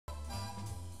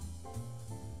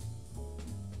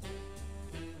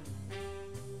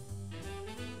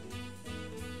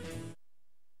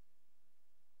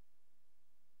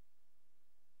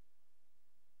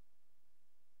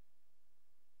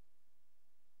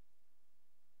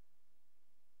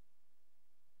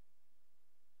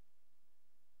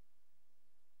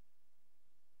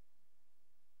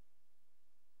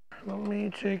me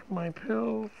take my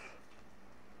pills.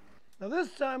 Now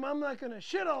this time I'm not gonna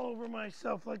shit all over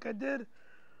myself like I did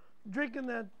drinking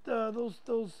that those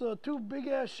two big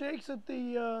ass shakes at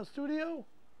the studio.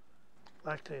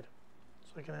 Lactate,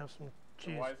 so I can have some cheese.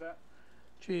 And why is that?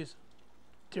 Cheese,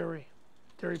 dairy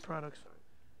products.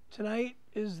 Tonight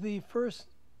is the first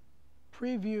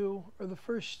preview or the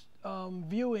first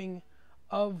viewing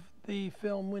of the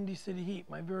film Windy City Heat,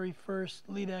 my very first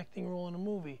lead acting role in a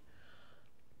movie.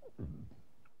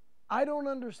 I don't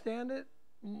understand it.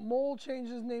 Mole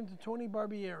changed his name to Tony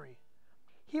Barbieri.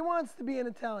 He wants to be an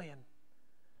Italian.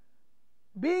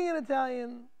 Being an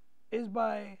Italian is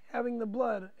by having the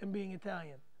blood and being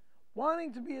Italian.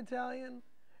 Wanting to be Italian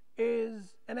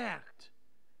is an act.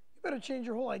 You better change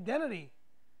your whole identity,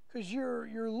 because your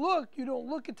look, you don't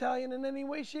look Italian in any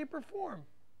way, shape, or form.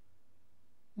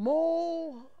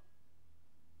 Mole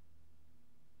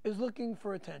is looking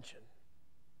for attention,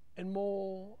 and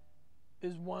Mole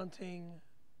is wanting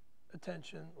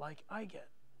attention like I get.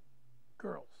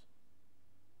 Girls.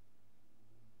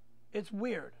 It's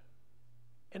weird,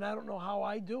 and I don't know how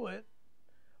I do it,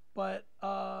 but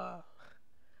I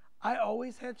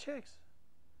always had chicks.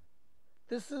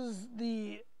 This is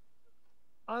the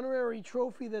honorary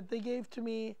trophy that they gave to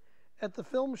me at the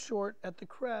film short at the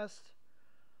Crest.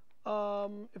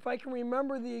 If I can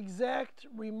remember the exact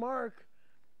remark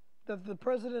that the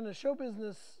president of show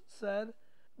business said,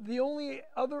 the only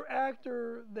other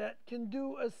actor that can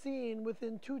do a scene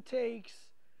within 2 takes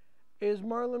is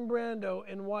Marlon Brando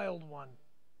in Wild One.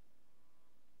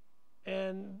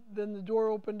 And then the door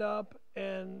opened up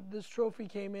and this trophy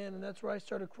came in, and that's where I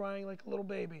started crying like a little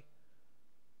baby.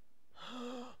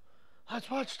 Let's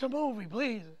watch the movie,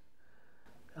 please.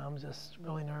 I'm just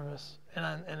really nervous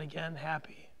and again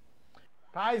happy.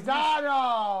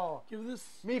 Paesano! Give this.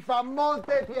 Mi fa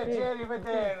molte piacere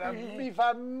vederla. Mi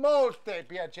fa molte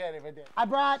piacere vederla. I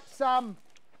brought some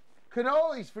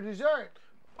cannolis for dessert.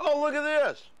 Oh, look at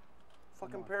this.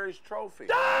 Fucking Perry's trophy.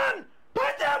 Don!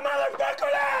 Put that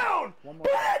motherfucker down! Put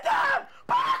it down!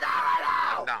 Put it down right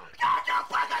now! Down. Don't you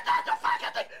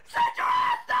fucking thing! Sit your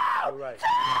ass down! You're right.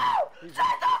 Down! Sit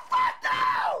the fuck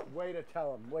down! Way to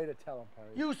tell him,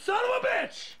 Perry. You son of a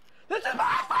bitch! This is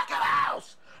my fucking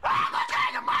house! I'm the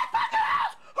king of my fucking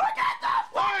house! Who get the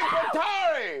fuck out?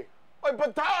 Batari! Oi,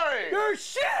 Batari! Your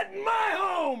shit in my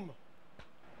home!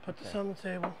 Put this on the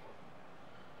table.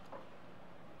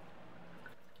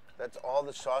 That's all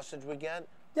the sausage we get?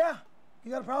 Yeah. You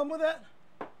got a problem with that?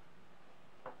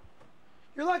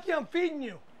 You're lucky I'm feeding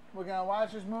you. We're gonna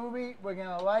watch this movie. We're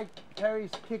gonna like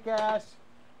Perry's kick-ass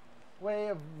way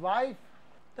of life.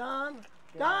 Don!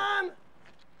 Don!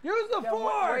 Use the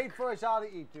fork! Wait for us all to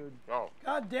eat, dude. Oh.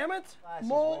 God damn it! Glasses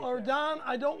Mole right or there. Don,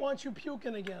 I don't want you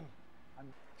puking again.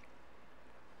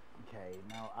 Okay,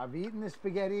 now I've eaten the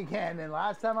spaghetti again, and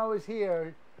last time I was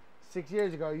here, 6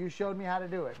 years ago, you showed me how to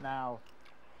do it. Now,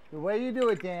 the way you do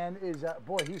it, Dan, is,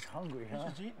 boy, he's hungry, huh? He's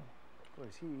just eating. Boy,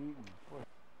 is he eating. Boy.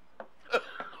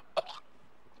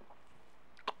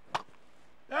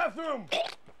 Bathroom!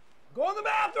 Go in the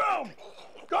bathroom!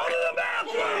 Go to the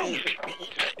bathroom!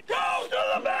 Go to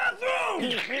the bathroom!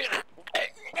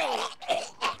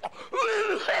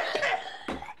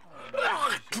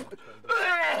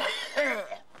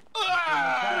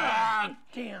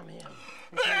 Damn him.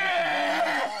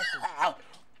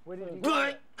 Where did you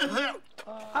go?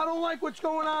 I don't like what's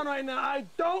going on right now. I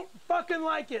don't fucking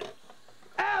like it.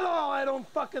 At all, I don't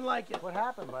fucking like it. What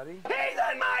happened, buddy? He's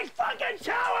in my fucking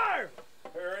shower!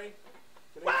 Perry?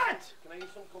 What? Can I use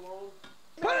some cologne?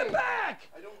 Put it back!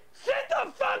 I don't... Sit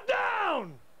the fuck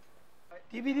down!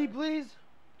 DVD, please.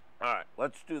 All right,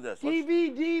 let's do this.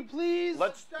 DVD, please.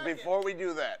 Before we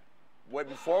do that,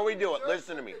 before we do it,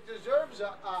 listen to me. It deserves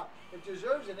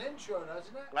an intro,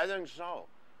 doesn't it? I think so.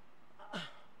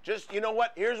 Just, you know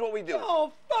what? Here's what we do.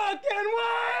 Oh, fucking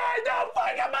way! I don't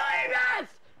fucking believe this!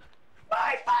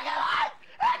 My fucking life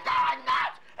is going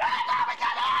nuts! And now we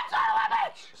got the answer of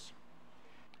it!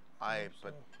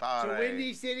 Batari. To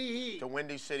Windy City Heat. To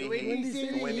Windy City Windy Heat. City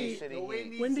To Windy Heat. City To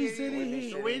Heat. Windy City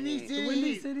Heat. To Windy City Windy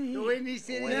Heat. City Heat. To Windy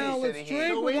City Heat. Now let's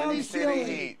drink without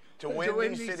spilling. To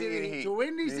Windy City Heat. To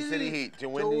Windy City Heat. To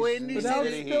Windy Without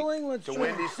City Heat. spilling, let's To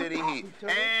drink. Windy City Heat.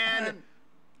 And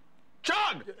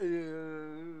chug!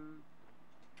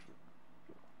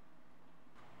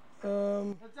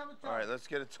 All right, let's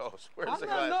get a toast. Where's the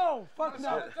glass? No, fuck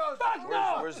no. Fuck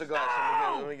no! Where's the glass?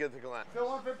 Let me get the glass. Fill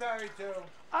one for Perry, too.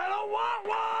 I don't want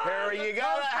one! Perry, you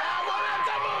gotta have one. It's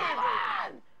a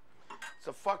movie. It's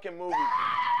a fucking movie.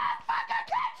 Fucking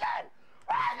kitchen!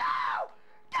 Right now!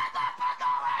 Get the fuck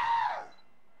over here!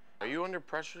 Are you under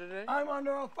pressure today? I'm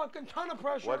under a fucking ton of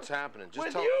pressure. What's happening? Just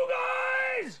with tell you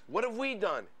guys! boys! What have we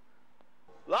done?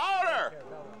 Louder!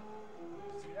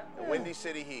 The Windy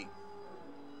City Heat.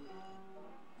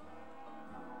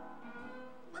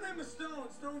 My name is Stone,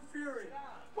 Stone Fury.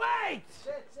 Wait! This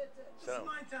is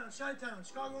my town, Chi-Town,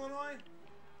 Chicago, Illinois.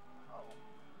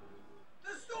 The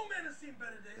Snowman has seen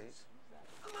better days.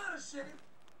 I'm out of shape.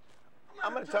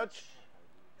 I'm out of touch.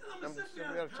 And I'm simply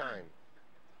out of time.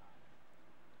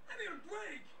 I need a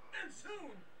break, and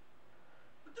soon.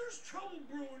 But there's trouble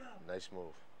brewing up. Nice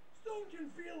move. Stone can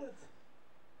feel it.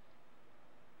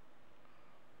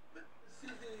 But see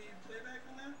the playback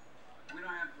on that? We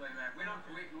don't have playback. We don't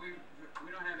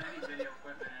have any video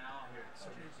equipment at all here.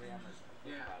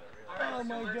 Yeah. All right, Oh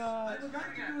my God.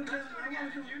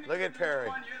 Look at Perry.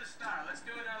 You're the star. Let's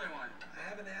do another one. I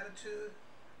have an attitude.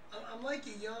 I'm like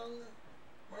a young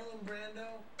Marlon Brando.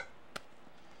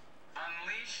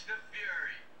 Unleash the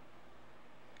fury.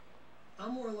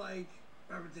 I'm more like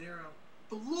Robert De Niro.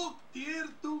 The look, the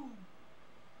attitude,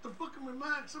 the fucking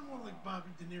remarks. I'm more like Bobby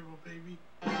De Niro, baby.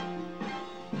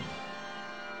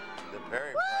 The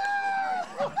Perry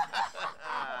Project.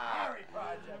 Harry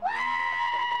Project.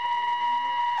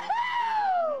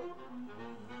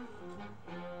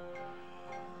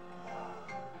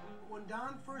 When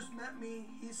Don first met me,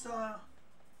 he saw a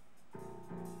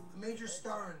major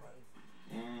star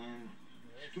in me. And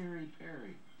Scary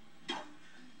Perry.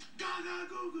 Gaga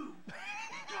goo goo.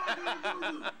 Gaga goo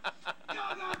goo.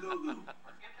 Gaga goo goo.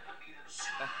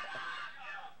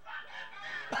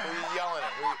 Who are you yelling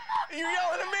at? You're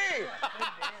yelling at me!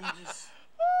 He just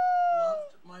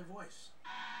loved my voice.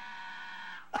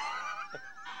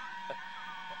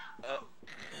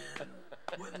 And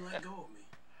wouldn't let go of me.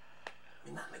 I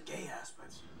mean, not in a gay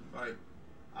aspect. All right,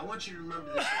 I want you to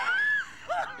remember this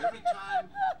line. Every time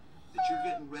that you're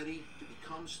getting ready to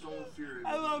become Stone Fury,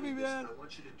 I love you, man. I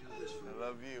want you to do this for me. I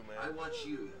love you, I man. want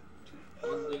you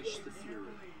to unleash the fury.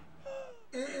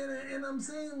 And I'm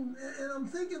saying, and I'm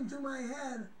thinking through my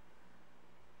head,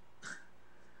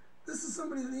 this is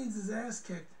somebody that needs his ass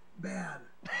kicked bad.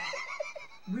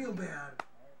 Real bad.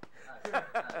 Here,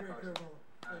 I don't know.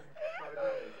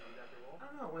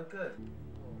 It went good.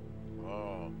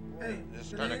 Oh, hey, this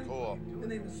is the kind of name- cool. The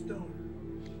name is Stone.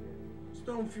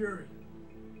 Stone Fury.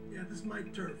 Yeah, this is my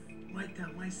turf, my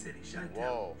town, my city, Chi-Town,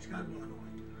 Whoa. Chicago,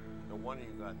 Illinois. No wonder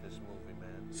you got this movie,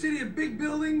 man. City of big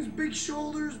buildings, big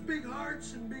shoulders, big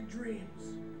hearts, and big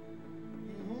dreams.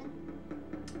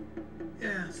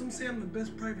 Yeah, some say I'm the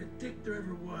best private dick there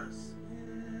ever was.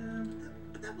 Yeah,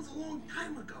 but that was a long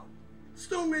time ago.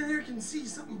 Stone Man here can see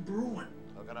something brewing.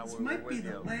 Look at how This we're might be with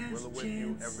the you. last We're with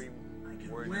you chance every I can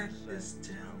word whack you this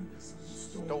say. town into some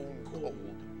Stone cold.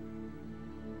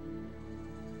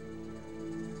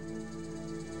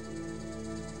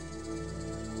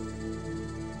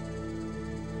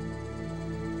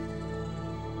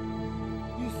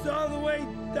 You saw the way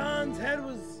Don's head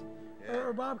was,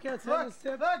 or Bobcat's head was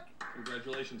tipped? Look,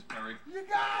 Congratulations, Perry. you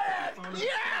got it!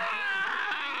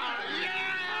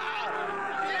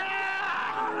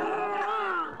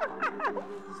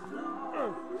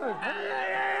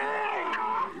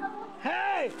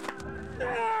 Hey!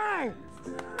 Hey!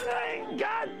 Hey!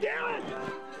 God damn it!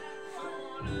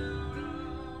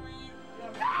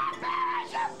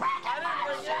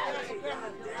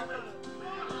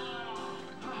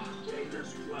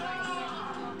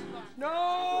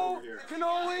 No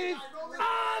cannolis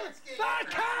on the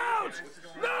couch!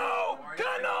 No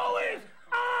cannolis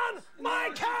on my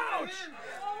couch!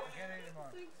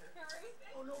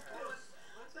 Oh, no,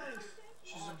 thanks.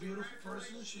 She's a beautiful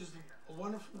person. She's a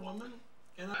wonderful woman.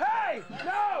 And hey,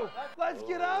 no! Let's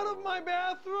get out of my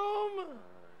bathroom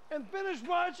and finish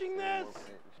watching this.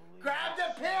 Grab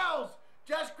the pills!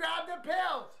 Just grab the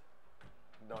pills!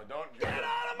 No, don't. Get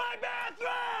out of my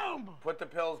bathroom! Put the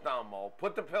pills down, Mo.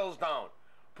 Put the pills down.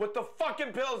 Put the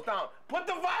fucking pills down. Put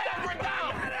the Viagra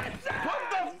down. Put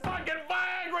the fucking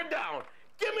Viagra down.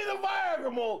 Give me the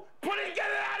Viagra, Mo. Put it, get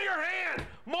it out of your hand,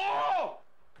 Mo.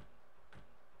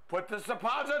 Put the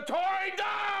suppository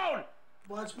down.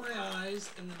 Watch my eyes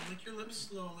and then lick your lips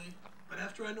slowly. But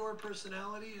after I know her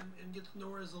personality and get to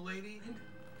know her as a lady.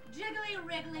 Jiggly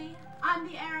Wriggly, I'm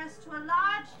the heiress to a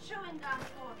large chewing gum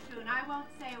fortune. I won't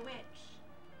say which.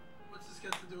 What's this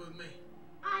got to do with me?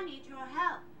 I need your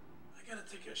help. I gotta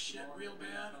take a shit real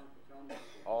bad.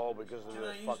 Oh, because of Can the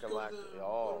I use fucking go lack. to go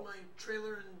Oh. to my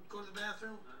trailer and go to the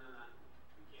bathroom?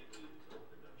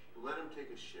 Let him take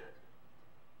a shit.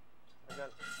 I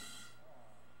got.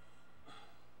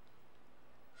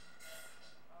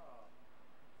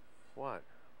 What?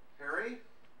 Harry?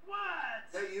 What?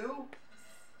 That you?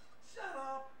 Shut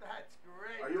up. That's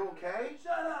great. Are you okay?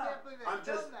 Shut up. I'm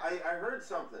just, I heard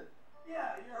something.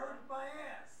 Yeah, you hurt my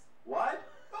ass. What?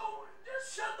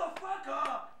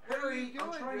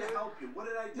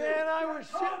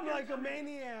 like a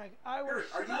maniac. I was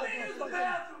Are shitting you like in a the fucking.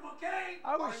 bathroom, okay?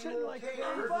 I was shitting like crazy.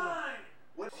 Fine.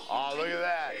 Oh, look at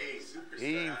that. Hey, superstar.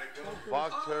 He How'd it go?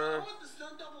 fucked her. I want the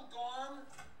stunt double gone.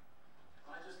 I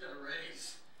just got a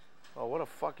raise. Oh, what a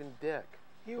fucking dick.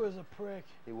 He was a prick.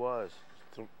 He was.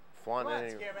 Flaunting Come on,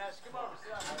 any- Scarebass, come over,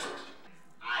 sit down.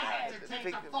 I had to take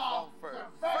the fall for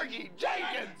Fergie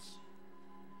Jenkins.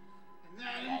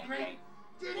 And that great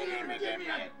didn't even give me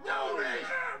a no raise.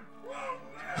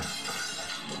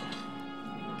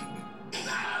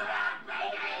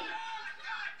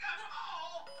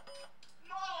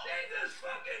 Jesus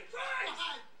fucking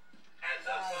Christ! It's a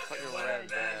fucking Fucking wedding red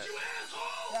dance, band. you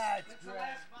asshole! That's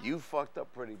great. You fucked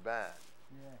up pretty bad.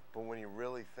 Yeah. But when you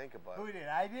really think about Who it, did?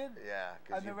 I did? yeah, On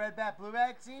because the you, red bat, blue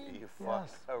bat scene? you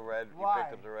fucked a red. You Why?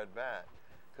 picked up the red bat.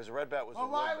 Because the red bat was. Well,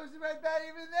 the why wood- was the red bat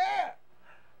even there?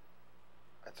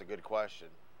 That's a good question.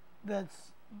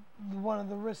 That's one of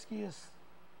the riskiest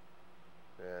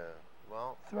Yeah.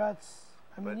 Well, threats.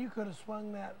 I mean, But- you could have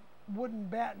swung that wooden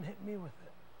bat and hit me with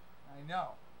it. I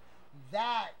know.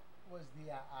 That was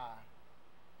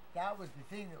the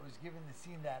thing that was giving the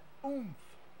scene that oomph.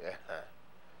 yeah.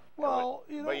 Well,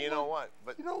 but, but you know what?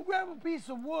 But You don't grab a piece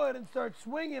of wood and start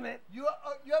swinging it. You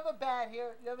have a bat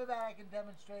here. You have a bat I can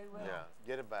demonstrate with. yeah,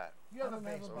 get it back. You have I a don't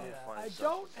have a baseball bat. bat. Fine. I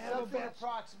don't have a Something bat.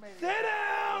 approximating. Sit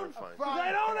down! Fine. Because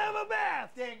I don't have a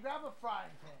bath. Dan, grab a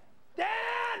frying pan.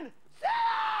 Dan! Sit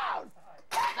down!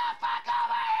 Get the fuck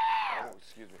over here! Oh,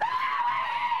 excuse me.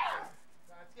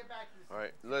 Let's get back to this. All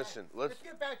right, listen. Let's.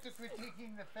 Get back to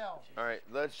critiquing the film. All right,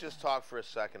 let's just talk for a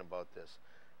second about this.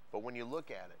 But when you look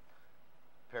at it,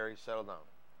 Perry, settle down.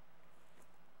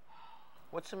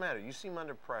 What's the matter? You seem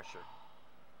under pressure.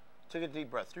 Take a deep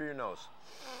breath through your nose.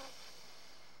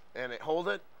 And hold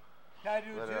it. Can I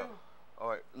do Let it it too? out. All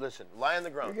right, listen. Lie on the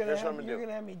ground. You're Here's what I'm gonna gonna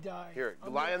do. have me die. Here,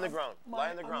 I'm lie gonna- on the ground. I'm- Lie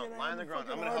on the I'm ground. gonna Lie on have the a ground. I'm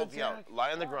fucking gonna heart help you out. attack.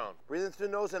 Lie on the ground. Breathe in through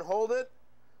the nose and hold it.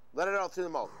 Let it out through the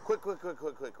mouth. Quick, quick, quick,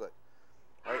 quick, quick, quick.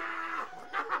 All right.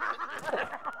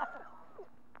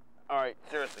 All right,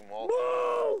 seriously, Mo.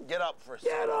 Get up for a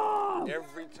second. Get up!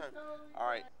 Every time. All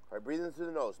right. All right, breathe in through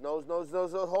the nose. Nose, nose,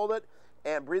 nose, nose. Hold it.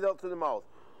 And breathe out through the mouth.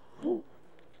 Okay.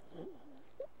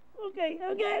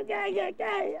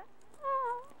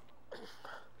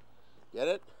 Get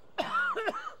it?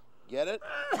 Get it?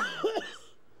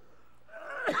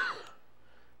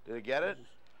 Did it get it?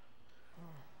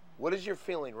 What is your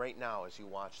feeling right now as you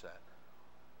watch that?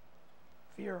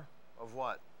 Fear. Of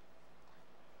what?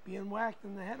 Being whacked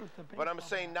in the head with the baseball But I'm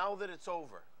saying bat. now that it's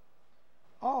over.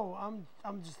 Oh, I'm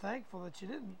just thankful that you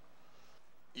didn't.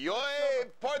 Yo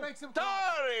make some portari!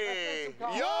 coffee. Let's make some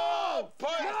coffee. Yo No!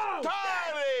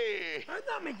 portari! I'm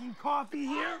not making coffee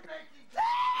here.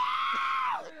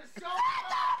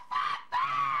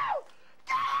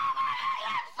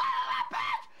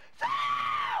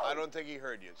 I don't think he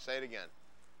heard you. Say it again.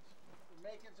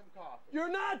 Making some coffee. You're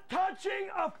not touching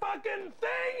a fucking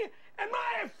thing in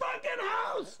my fucking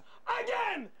house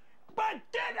again. But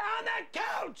get on that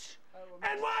couch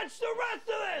and watch the rest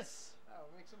of this. Oh,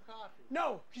 make some coffee.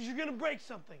 No, because you're gonna break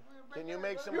something. Can you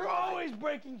make some You're coffee? always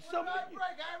breaking something. I break?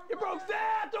 I haven't You broke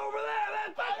that over there.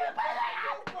 That fucking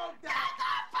You broke that.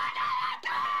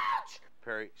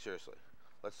 Perry, seriously.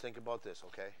 Let's think about this,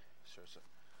 okay? Seriously.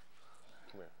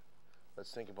 Come here.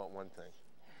 Let's think about one thing.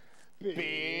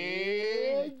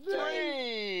 Big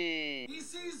three! He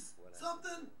sees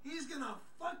something, he's gonna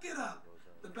fuck it up.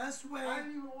 The best way I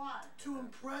didn't even want. to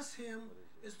impress him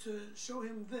is to show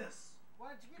him this. Why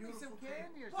don't you give me some Beautiful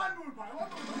candy or table. something?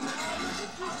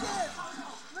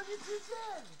 Look at you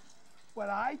did. What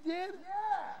I did?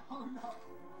 Yeah. Oh no.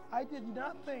 I did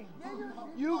nothing. Yeah,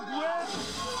 You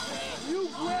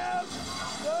grabbed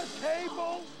the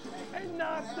table and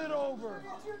knocked it over.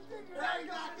 You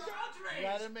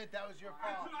gotta admit that was your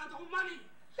fault.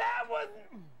 That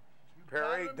wasn't.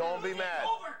 Perry, don't be mad.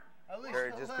 At least Perry,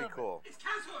 a just little be bit. cool. It's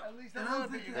canceled. At least a And little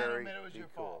I'm bit. You thinking- gotta Perry, admit it was be your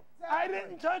cool. fault. I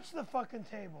didn't touch the fucking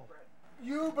table.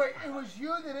 But it was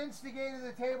you that instigated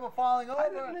the table falling over. I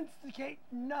didn't instigate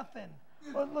nothing.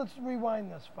 Let's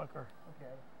rewind this fucker.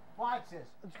 Okay. Watch this.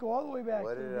 Let's go all the way back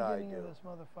What to the did I beginning of do? this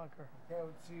motherfucker. Okay,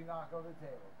 let's see you knock over the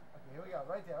table. Okay, here we go.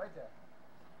 Right there, right there.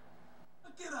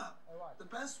 Get up. Hey, watch. The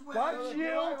best way. Watch Watch you.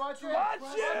 you. Watch it. Watch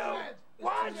Watch you. it.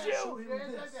 Watch Yeah, you. show him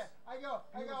this. I go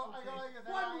like this.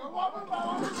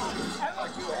 And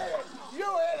look, you hit it. You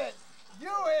hit it.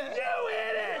 You hit it. You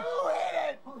hit it. You hit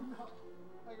it. Oh no.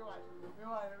 Okay, watch.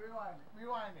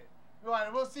 Rewind it.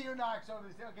 We'll see who knocks over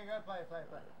this. Okay, go play. Okay,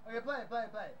 play. Okay, play. Okay,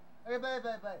 play. Okay, play.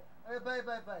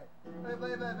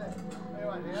 Okay,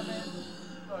 watch.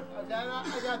 Look,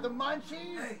 I got the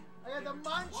munchies. Hey. I got the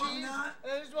munchies. not-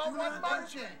 And I just want do one not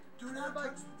touch munchie. it. Do not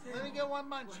touch the Let me table. get one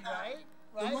munchie, right?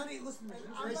 right? The money, listen,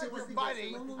 I'm not your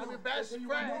buddy. I'm your best friend.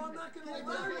 No, I'm not gonna let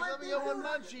you. Let me get one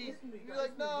munchie. You're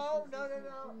like, no.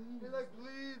 You're like,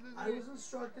 please. I was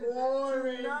instructed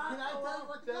Boring. to not Can I tell you allow.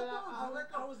 what the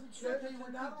I was instructed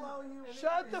to not allow you.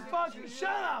 Shut up and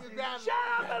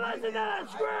listen to that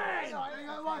screen.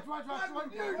 Watch.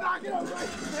 You're knocking over right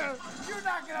there. You're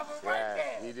knocking over right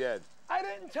there. He did. I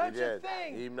didn't touch a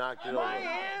thing. He knocked it My over.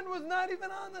 hand was not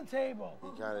even on the table.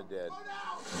 He kind of did.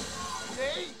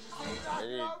 See? You knocked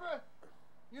it over?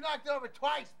 You knocked it over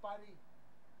twice, buddy.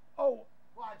 Oh,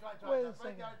 Watch. Wait a Right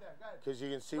second. there. Go ahead. Because you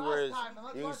can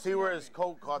see where his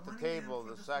coat caught the table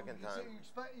the second time.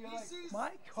 You're like,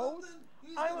 my coat?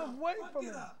 I'm away from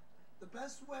it. The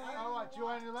best way. oh, what? You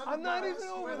want to let me I'm not go? even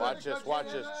over Watch there. this.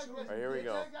 Watch this. All right, here we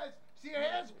go. See your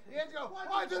hands? Your hands go.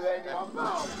 1, 2, 3, go. Boom.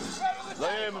 Right on the Look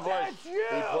at him push. That's you.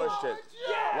 He pushed it.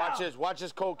 Yeah. Watch this. Watch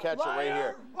his coat catch it right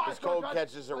here. His coat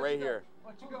catches it right here.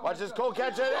 Watch his coat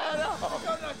catch it. No, don't look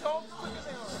at there. All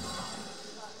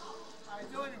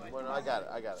right, do anyway. Well, I got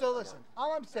it. So listen,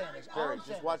 all I'm saying is, Barry,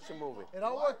 just watch the movie. It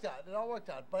all worked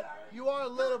out. But you are a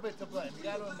little bit to blame. You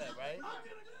got to admit, right?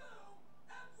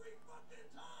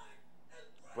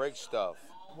 Break stuff.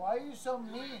 Why are you so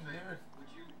mean, dude?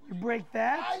 You break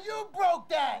that? Ah, you broke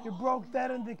that. You broke that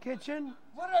in the kitchen?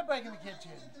 What did I break in the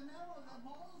kitchen?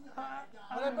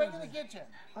 What did I break in the kitchen?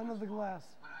 Under the glass.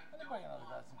 I didn't break another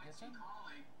glass in the kitchen.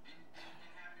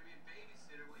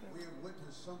 We have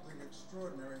witnessed something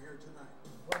extraordinary here tonight.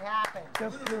 What happened?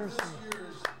 Jeff Winner of this Pearson.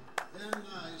 year's Van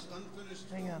Nuys Unfinished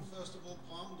Hang Film on. Festival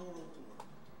Palm d'Oro Tour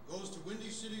goes to Windy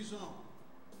City's own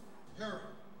Perry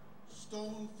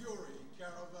Stone Fury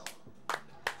Caravella.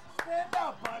 Stand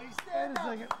up, buddy. Stand up.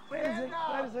 Wait a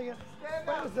second.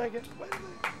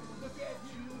 Look at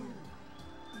you.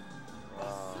 A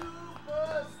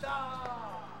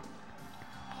superstar.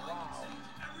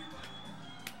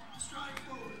 Strive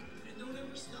forward and don't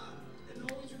ever stop.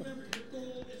 And always remember, your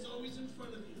goal is always in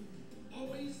front of you.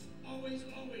 Always, always,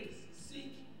 always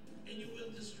seek and you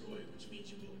will destroy, which means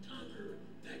you will conquer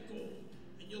that goal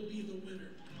and you'll be the winner.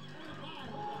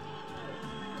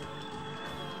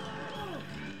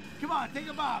 Come on, take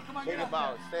a bow. Come on, Take get a up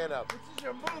bow. there. Stand up. This is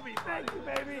your movie. Thank you,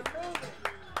 baby.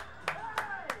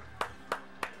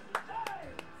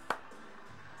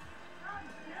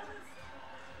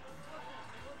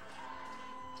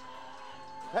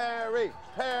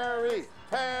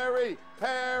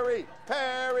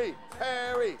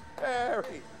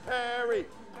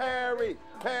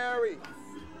 Perry.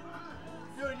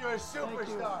 Dude, you're a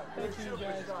superstar. Thank you,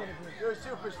 guys. You're a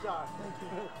superstar.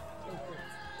 Thank you.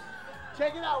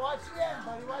 Check it out. Watch the end,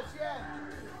 buddy. Watch the end.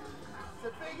 It's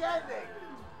a big ending.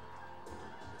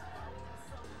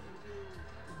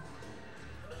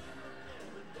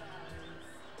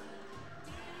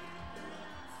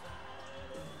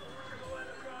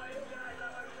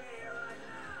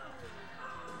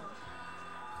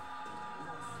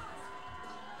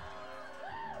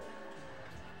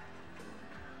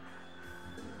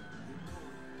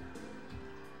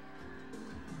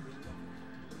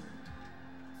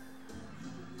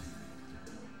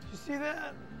 You see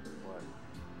that? What?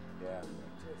 Yeah.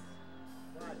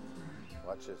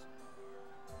 Watch this.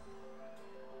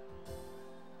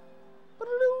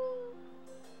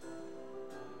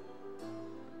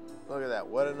 Look at that.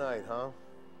 What a night, huh?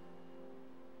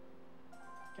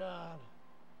 God.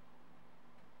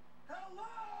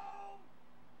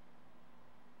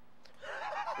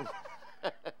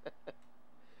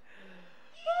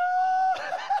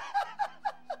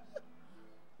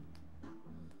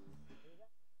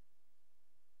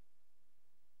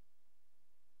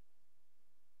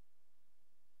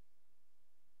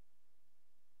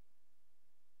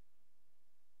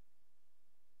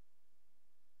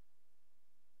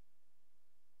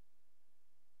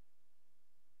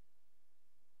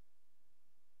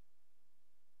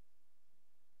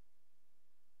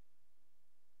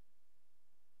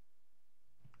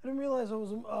 I didn't realize I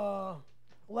was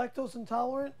lactose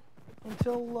intolerant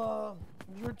until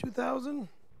year 2000.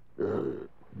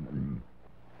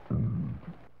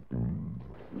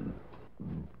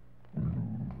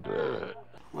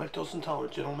 Lactose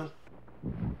intolerant, gentlemen.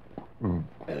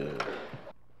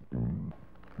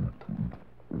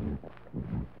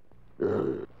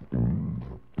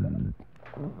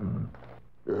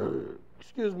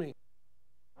 Excuse me.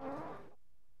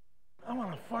 I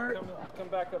want to fart. Come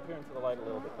back up here into the light a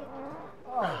little bit.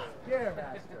 Oh, scare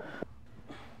master.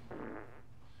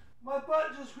 My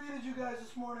butt just greeted you guys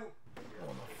this morning. I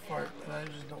want to fart, but I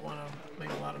just don't want to make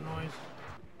a lot of noise.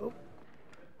 Oh,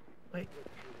 wait.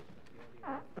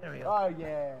 There we go. Oh,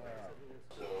 yeah.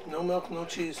 No milk, no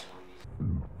cheese.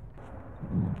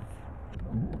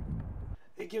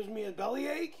 it gives me a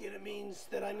bellyache, and it means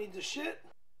that I need to shit.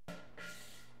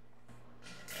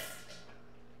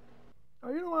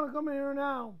 Oh, you don't want to come in here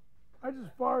now. I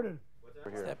just farted.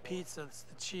 It's that pizza, it's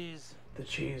the cheese. The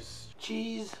cheese.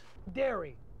 Cheese,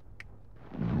 dairy.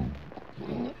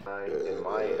 In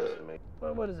my estimate.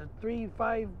 What is it? 3,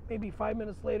 5, maybe 5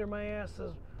 minutes later, my ass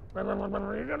says,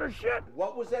 "You're gonna shit."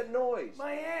 What was that noise?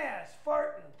 My ass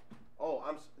farting. Oh,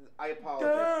 I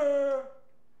apologize.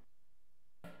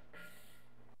 Duh.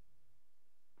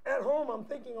 At home, I'm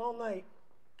thinking all night,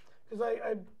 because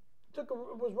it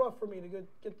was rough for me to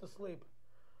get to sleep.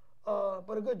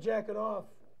 But a good jacket off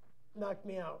knocked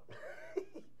me out.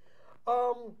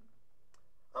 I'm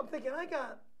thinking I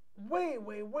got way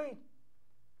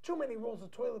too many rolls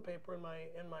of toilet paper in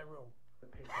my room.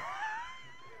 Do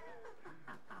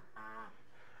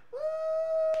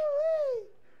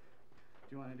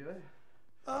you want to do it?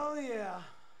 Oh yeah.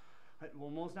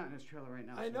 Well, Mo's not in his trailer right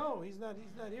now. I know he's not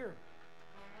here.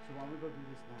 So why don't we go do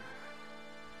this now?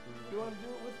 You want to do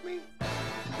it with me?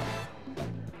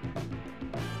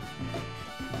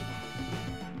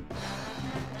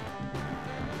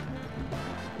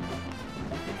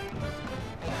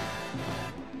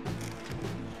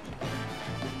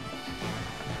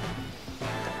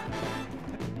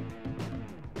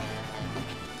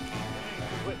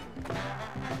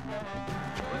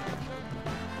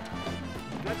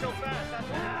 Not so fast, not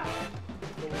so fast.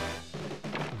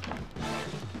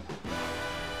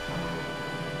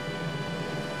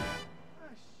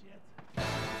 Ah, shit.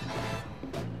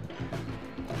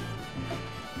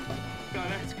 No,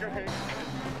 that's great.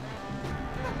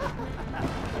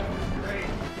 Great.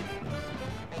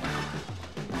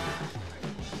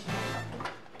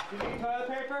 You need toilet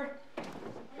paper?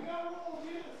 I got a roll,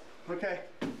 yes. Okay.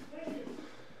 Thank you.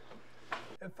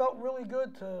 It felt really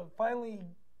good to finally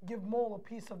give Mole a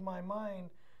piece of my mind,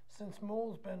 since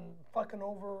Mole's been fucking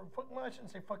over. Well, I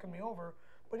shouldn't say fucking me over,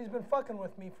 but he's been fucking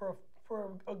with me for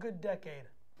a good decade.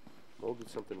 Mo did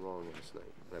something wrong last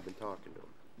night, and I've been talking to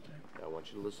him. Okay. I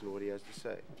want you to listen to what he has to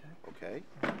say. Okay?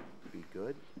 Be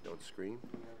good. Don't scream.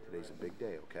 Today's a big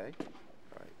day, okay?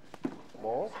 All right.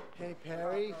 Mo? Hey,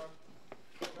 Perry.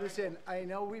 Listen, I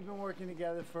know we've been working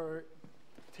together for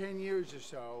 10 years or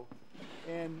so,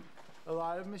 and a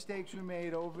lot of mistakes were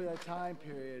made over that time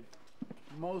period.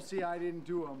 Mostly I didn't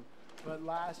do them, but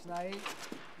last night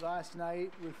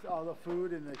with all the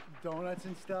food and the donuts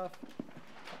and stuff,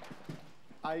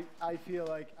 I feel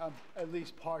like I'm at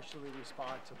least partially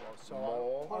responsible. So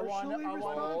I want to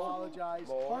apologize.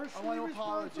 I want to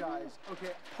apologize.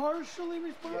 Okay. Partially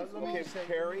responsible. Okay,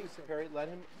 Perry, let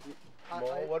him.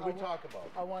 Mo, what did we talk about?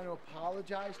 I want to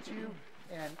apologize to you,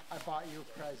 and I bought you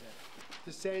a present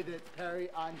to say that, Perry,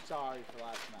 I'm sorry for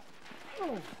last night.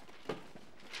 Oh.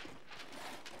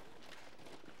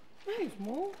 Thanks,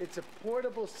 Mo. It's a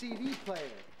portable CD player.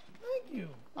 Thank you.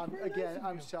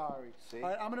 I'm sorry. See? All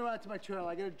right, I'm going to run out to my trailer.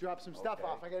 I got to drop some stuff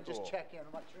off. I got to just check in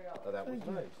on my trailer. Oh, that was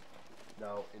nice.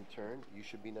 Now, in turn, you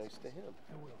should be nice to him.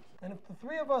 I will. And if the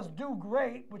three of us do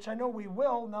great, which I know we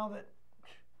will now that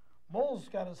Mole's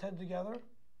got his head together,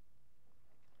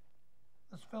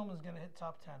 this film is going to hit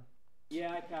top 10.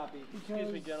 Yeah, I copy.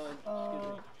 Excuse me, gentlemen.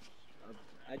 Excuse me.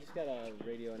 I just got a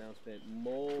radio announcement.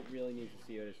 Mole really needs to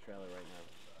see you at his trailer right now.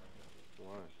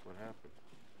 Why? What happened?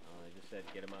 I just said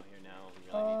get him out here now. We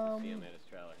really need to see him at his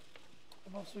trailer.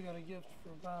 I've also got a gift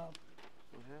for Bob.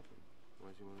 What happened? Why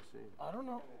does he want to see him? I don't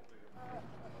know.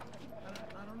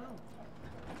 I don't know.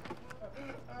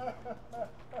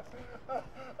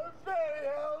 Perry,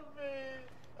 help me!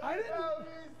 I didn't. Help me!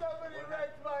 Somebody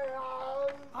wrecked my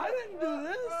house! I didn't do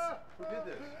this. Who did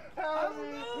this? Help me!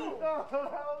 know. No,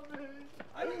 help me!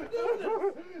 I didn't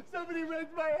do this. Somebody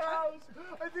wrecked my house!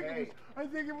 I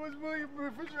think it was William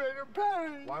Refrigerator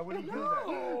Perry! Why would he do No. that?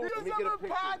 Because Let me I'm get a a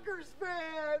picture. Packers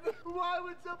fan! Why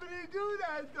would somebody do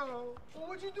that, though? Well,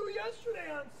 what'd you do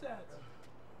yesterday on set?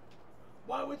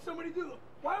 Why would somebody do?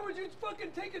 Why would you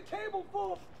fucking take a table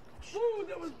full of food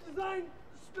that was designed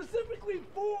specifically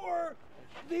for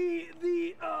the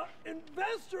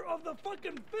investor of the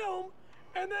fucking film,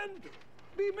 and then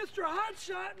be Mr.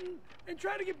 Hotshot and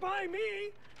try to get by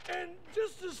me, and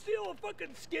just to steal a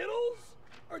fucking Skittles,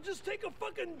 or just take a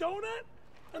fucking donut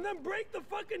and then break the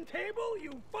fucking table,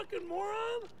 you fucking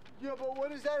moron? Yeah, but what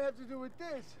does that have to do with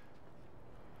this?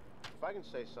 If I can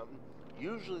say something,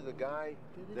 usually the guy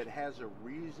that has a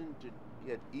reason to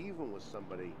get even with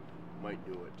somebody might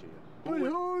do it to you. But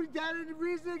who had a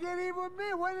reason to get even with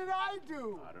me? What did I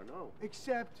do? I don't know.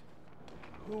 Except,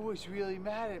 who was really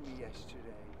mad at me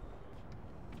yesterday?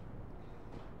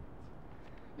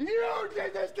 You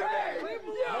did this to me! Leave him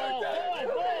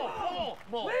alone!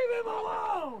 Leave him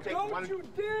alone! Don't you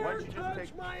dare touch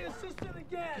my assistant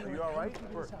again! Are you all right?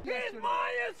 He's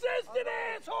my assistant,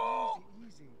 asshole!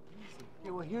 Easy.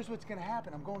 Yeah, well, here's what's gonna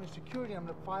happen. I'm going to security, I'm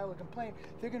gonna file a complaint.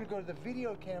 They're gonna go to the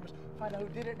video cameras, find out who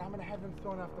did it, and I'm gonna have them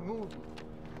thrown off the movie.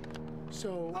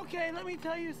 So... Okay, let me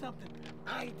tell you something.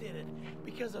 I did it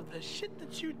because of the shit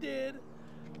that you did.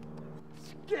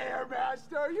 Scare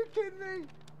Master, are you kidding me?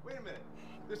 Wait a minute.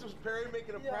 This was Perry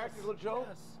making a Yes, practical joke?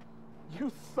 yes.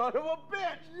 You son of a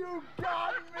bitch! You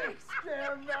got me,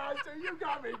 Scare Master. You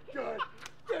got me good.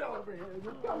 Get over here.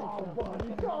 Come on,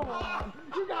 buddy. Come on.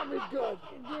 You got me good.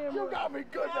 You got me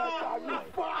good that time. You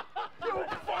fuck. You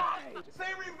fuck.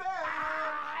 Say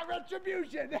revenge!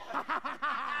 Retribution.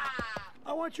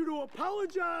 I want you to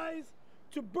apologize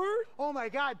to Bert. Oh my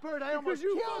God, Bert, I almost because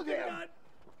you killed fucking him.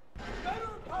 Better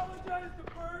apologize to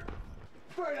Bert.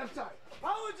 Bert, I'm sorry.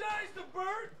 Apologize to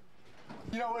Bert.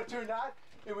 You know what it turned out?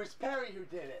 It was Perry who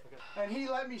did it. And he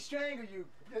let me strangle you.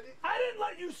 I didn't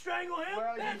let you strangle him.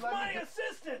 Well, you That's let my me go-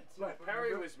 assistant.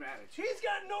 Perry was mad at you. He's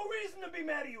got no reason to be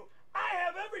mad at you. I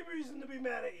have every reason to be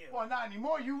mad at you. Well, not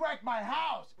anymore. You wrecked my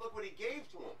house. Look what he gave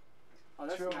to him. Oh,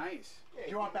 that's True. nice. Do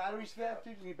you want batteries for that,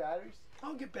 too? You need batteries?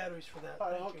 I'll get batteries for that. All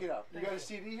right, Thank hook you. it up. You Thank got a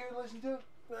CD here to listen to?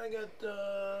 I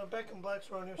got Beck and Blacks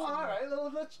around here All somewhere. right,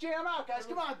 let's jam out, guys.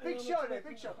 Come on, big show today.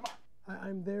 Big show. Come on.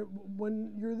 I'm there.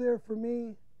 When you're there for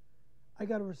me, I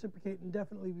got to reciprocate and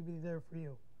definitely be there for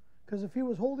you. Because if he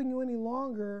was holding you any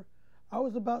longer, I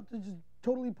was about to just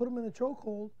totally put him in a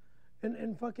chokehold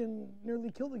and fucking nearly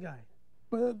kill the guy.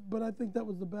 But I think that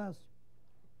was the best.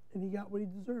 And he got what he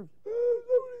deserved.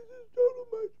 Somebody just totaled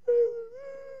my trailer.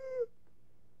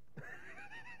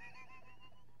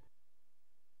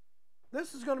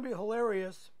 This is going to be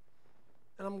hilarious.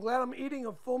 And I'm glad I'm eating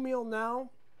a full meal now.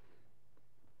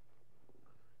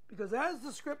 Because as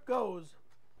the script goes,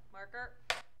 Marker.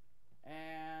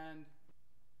 And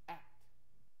act.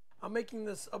 I'm making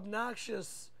this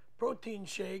obnoxious protein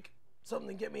shake, something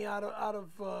to get me out of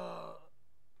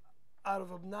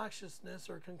obnoxiousness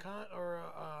or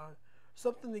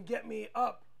something to get me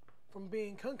up from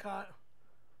being concat.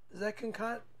 Is that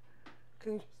concat?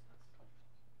 Consciousness.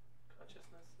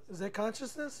 Is that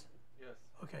consciousness? Yes.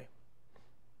 Okay.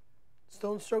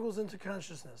 Stone struggles into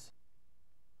consciousness.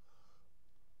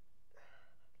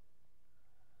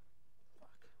 Fuck,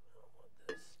 I don't want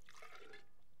this.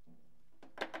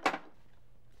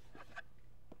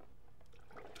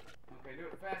 Okay, do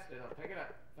it faster though. Pick it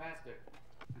up. Faster.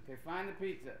 Okay, find the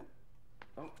pizza.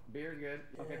 Oh, beer's good.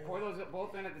 Okay, pour those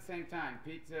both in at the same time.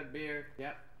 Pizza, beer.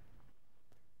 Yep.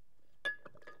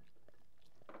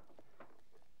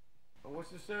 Oh,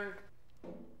 what's the serve?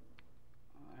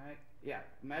 Alright. Yeah,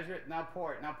 measure it. Now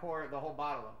pour it. Now pour the whole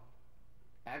bottle in.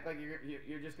 Act like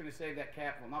you're just going to save that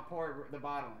capful. Now pour the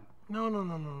bottle in. No.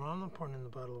 I'm not pouring in the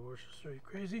bottle of Worcestershire. Are you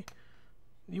crazy?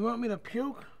 You want me to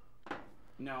puke?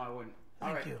 No, I wouldn't. Thank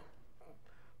Alright. you.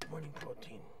 Morning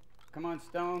protein. Come on,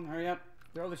 Stone. Hurry up.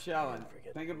 Throw the shell in.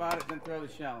 Think about it, then throw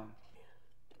the shell in.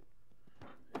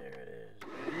 There it is.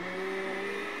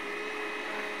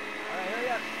 Alright, hurry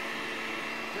up.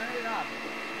 Turn it off.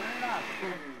 Turn it off.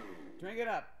 Drink it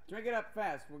up. Drink it up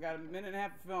fast. We got a minute and a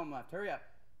half of film left. Hurry up.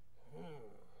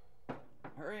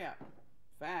 Hurry up.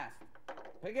 Fast.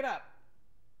 Pick it up.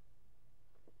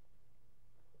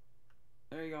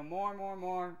 There you go.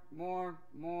 More.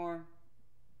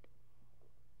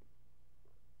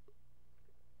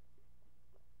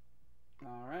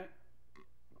 All right.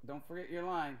 Don't forget your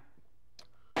line.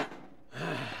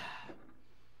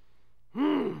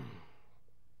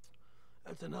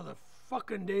 That's another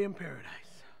fucking day in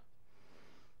paradise.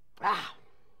 Ah,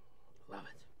 love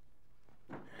it.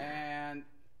 And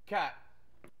cut.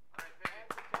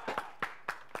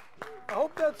 I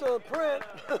hope that's a print.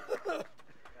 Because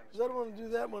I don't want to do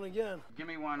that one again. Give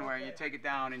me one where you take it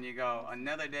down and you go,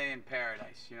 another day in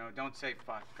paradise. You know, don't say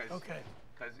fuck. Okay.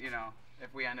 Because, you know,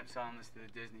 if we end up selling this to the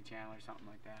Disney Channel or something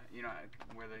like that, you know,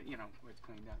 where it's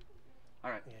cleaned up.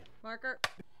 All right. Yeah. Marker.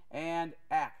 And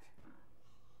act.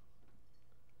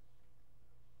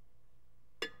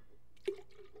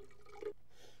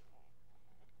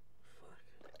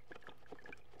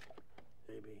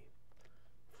 Maybe.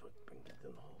 Fuck, bring the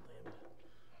whole damn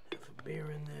half a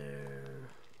beer in there.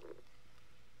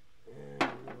 And a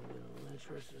little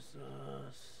Worcestershire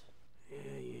sauce. Yeah.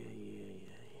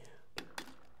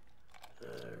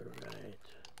 Alright.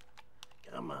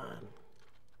 Come on.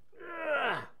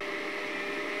 Gotta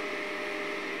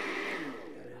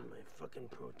have my fucking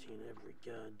protein every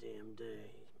goddamn day.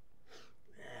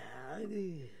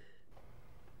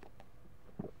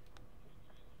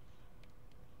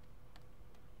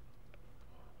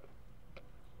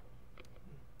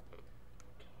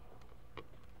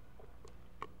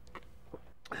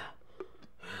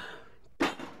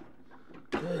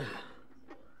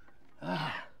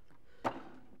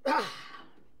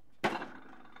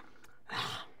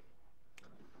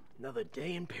 Another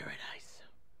day in paradise.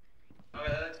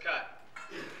 Okay, let's cut.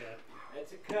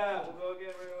 It's a cut. We'll go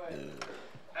again right away.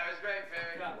 That was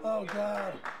great, Barry. Oh,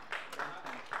 God.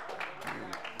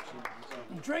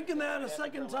 I'm drinking that a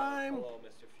second time. Hello,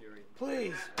 Mr. Fury.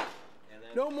 Please.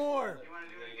 No more. You want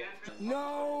to do it again?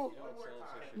 No.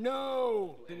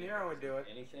 No. De Niro would do it.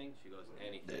 Anything? She goes,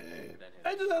 anything.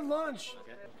 I just had lunch.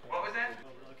 What was that?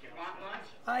 You want lunch?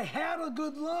 I had a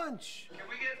good lunch. Can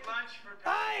we get lunch for...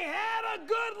 I had a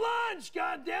good lunch,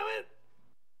 goddammit!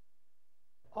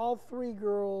 All three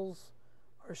girls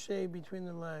are shaved between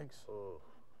their legs.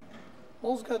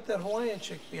 Mole's got that Hawaiian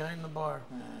chick behind the bar.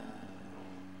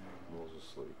 Mole's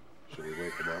asleep. Should we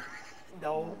wake him up?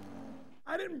 No.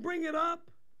 I didn't bring it up.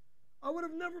 I would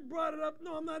have never brought it up.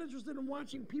 No, I'm not interested in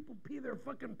watching people pee their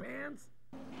fucking pants.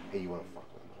 Hey, you want to fuck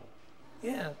with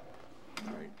Mole? Yeah.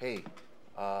 All right. Hey,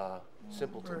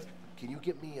 Simpleton, can you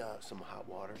get me some hot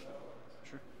water?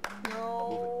 Sure.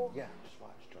 No. Yeah, just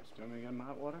watch. Trust me. Do you want me to get him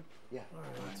hot water? Yeah.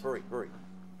 Hurry, hurry.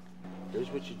 Here's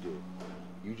what you do.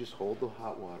 You just hold the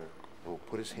hot water, and we'll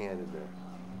put his hand in there,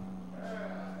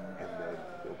 and then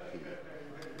he'll pee.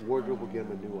 Wardrobe will get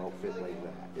him a new outfit like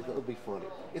that. It'll be funny.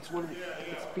 It's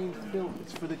being filmed.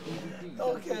 It's for the DVD.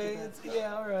 Okay,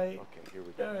 yeah, all right. Okay, here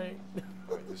we go. All right.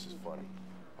 All right, this is funny.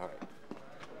 All right.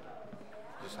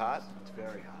 Is this hot? It's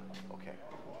very hot. Okay.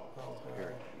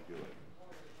 Here, you do it.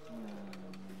 All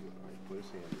right, put his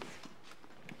hand in.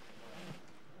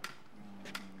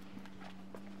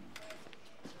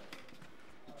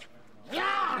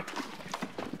 Yeah!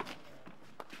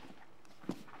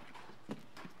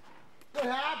 What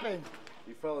happened?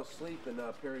 You fell asleep and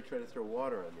Perry tried to throw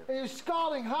water on you. It was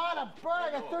scalding hot. I'm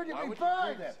burned. I got third-degree burns. Why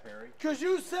would you do that, Perry? Because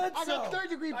you said I so. got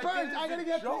third-degree I burns. did it I as gotta a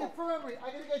get to the joke. infirmary.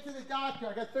 I gotta get to the doctor.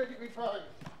 I got third-degree burns.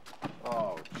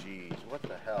 Oh, jeez, what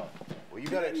the hell? Well, you You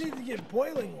gotta, need to get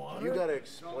boiling water. you gotta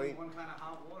explain. One kind of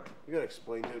hot water. You gotta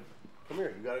explain to. Come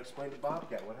here. You gotta explain to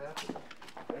Bobcat what happened.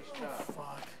 Nice job.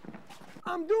 Fuck.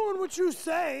 I'm doing what you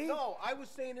say. No, I was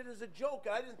saying it as a joke.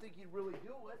 I didn't think you'd really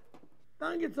do it.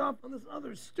 Don gets off on this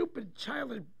other stupid,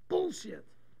 childish bullshit.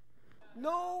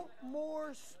 No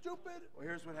more stupid, Well,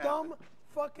 here's what happened. dumb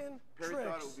fucking Perry tricks.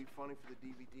 thought it would be funny for the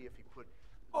DVD if he put.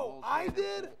 Oh, Mole's I hand in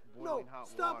did? No, boiling hot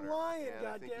stop water. lying, Yeah, and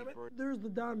I think he goddammit. burned- There's the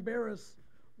Don Barris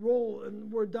role,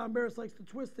 and where Don Barris likes to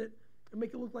twist it and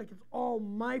make it look like it's all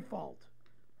my fault.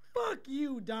 Fuck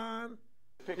you, Don.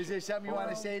 Is there something you want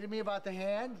to say to me about the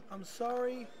hand? I'm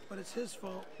sorry, but it's his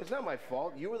fault. It's not my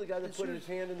fault. You were the guy that It's put yours. his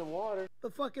hand in the water. The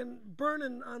fucking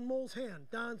burning on Mole's hand,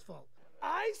 Don's fault.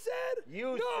 I said?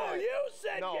 You no, said. you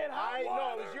said No, get hot No,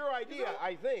 water. it was your idea.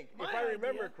 I think, if My I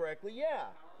remember idea. correctly. Yeah,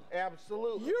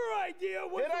 absolutely. Your idea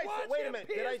was Did to I say- watch wait a him minute,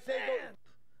 pee did I his say go- pants.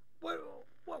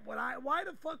 What would I? Why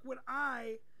the fuck would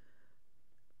I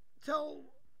tell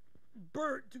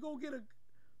Bert to go get a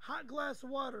hot glass of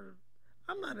water?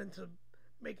 I'm not into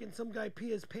making some guy pee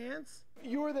his pants.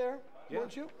 You were there,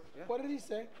 weren't you? Yeah. What did he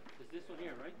say? Is this one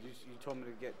here, right? You told me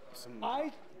to get some.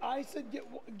 I said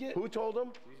get. Who told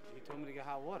him? You told me to get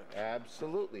hot water.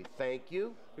 Absolutely. Thank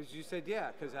you. Because you said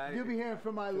yeah. Because I. You'll be hearing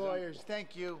from my lawyers.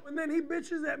 Thank you. And then he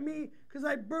bitches at me because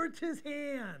I burnt his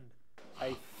hand.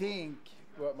 I think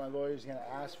what my lawyer's going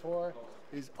to ask for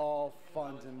is all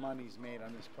funds and monies made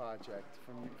on this project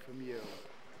from you.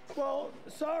 Well,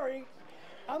 sorry,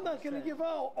 I'm not going to give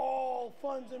out all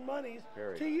funds and monies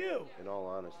Perry, to you. in all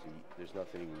honesty, there's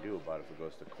nothing you can do about it if it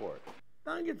goes to court.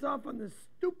 Don gets off on this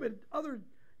stupid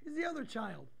he's the other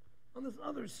child, on this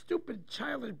other stupid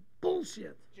childish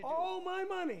bullshit. All my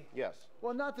money. Yes.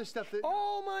 Well, not the stuff that.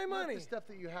 All my Not money. the stuff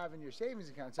that you have in your savings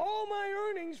account. All my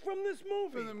earnings from this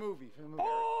movie. From the movie.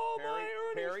 All my Perry,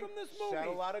 earnings Perry, from this movie.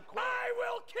 settle out of court. I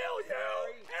will kill you,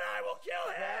 Perry, and I will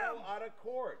kill him. Settle out of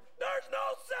court. There's no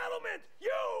settlement. You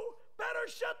better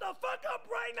shut the fuck up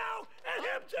right now, and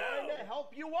him Trying too. to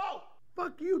help you out.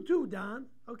 Fuck you too, Don.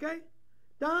 Okay,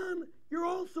 Don, you're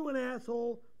also an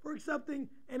asshole for accepting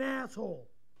an asshole.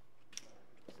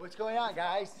 What's going on,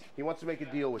 guys? He wants to make a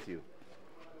deal with you.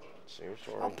 Say you're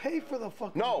sorry. I'll pay for the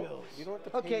fucking No, bills. you don't have to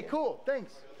pay. Okay, it. cool.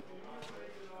 Thanks.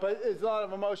 But it's a lot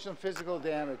of emotional and physical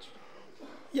damage.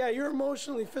 Yeah, you're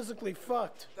emotionally, physically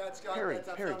fucked. That's Perry,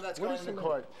 Perry, that's what going is to the-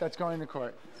 court. That's going to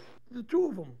court. The two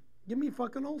of them. Give me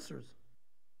fucking ulcers.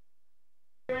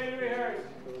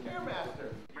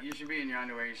 You should be in your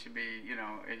underwear. You should be,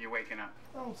 and you're waking up.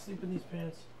 I don't sleep in these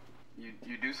pants. You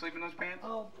do sleep in those pants?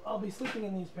 I'll be sleeping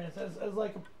in these pants as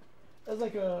like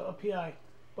a PI,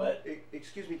 but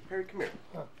Excuse me, Perry, come here.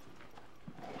 Huh.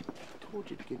 I told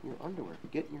you to get in your underwear.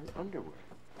 Get in your underwear.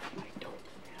 I don't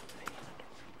have any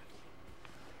underwear with me.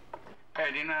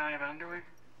 Perry, do you not have underwear?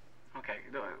 Okay,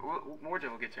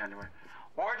 wardrobe will get you underwear.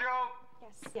 Wardrobe!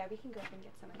 Yes. Yeah, we can go up and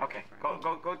get some. Okay,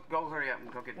 go hurry up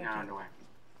and go get your underwear.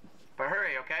 But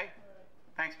hurry, okay?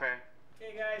 Thanks, Perry.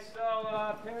 Okay, guys,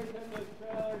 so Perry's in the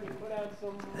trailer to put out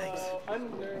some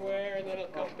underwear, and then he'll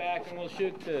come back and we'll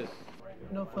shoot this.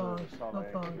 No thongs, no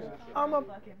thongs. I'm a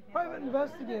private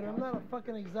investigator. I'm not a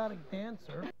fucking exotic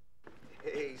dancer.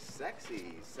 Hey,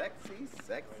 sexy, sexy,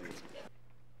 sexy.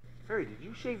 Perry, did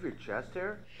you shave your chest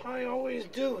hair? I always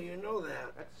do, you know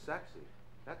that. That's sexy.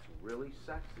 That's really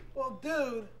sexy. Well,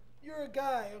 dude, you're a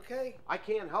guy, okay? I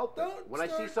can't help it. Don't When I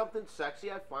see start- something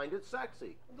sexy, I find it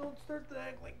sexy. Don't start to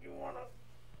act like you wanna.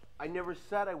 I never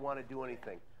said I want to do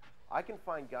anything. I can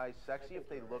find guys sexy if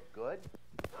they look good.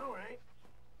 All right.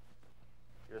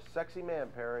 You're a sexy man,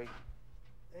 Perry.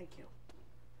 Thank you.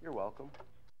 You're welcome.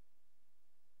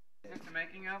 Is this the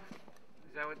making of?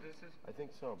 Is that what this is? I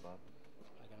think so, Bob.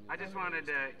 I just wanted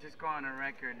to just go on a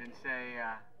record and say,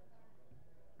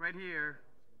 right here,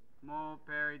 Mole,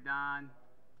 Perry, Don,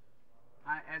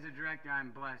 as a director,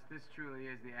 I'm blessed. This truly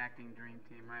is the acting dream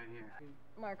team right here.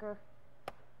 Marker.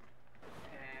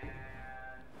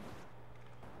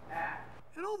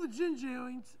 And all the gin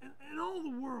joints and all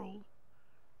the world.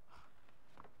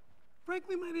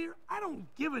 Frankly, my dear, I don't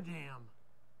give a damn.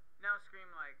 Now scream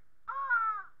like,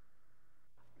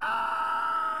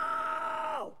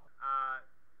 Oh!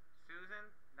 Susan,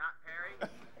 not Perry.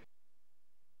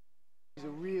 He's a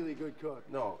really good cook.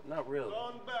 No, not really.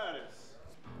 Don Barris.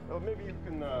 Well, maybe you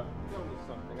can tell me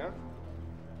something, huh?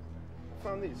 I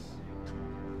found these.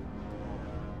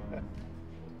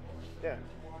 Yeah.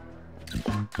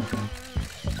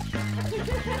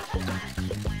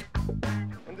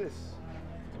 And this.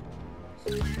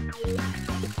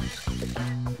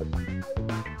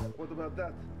 What about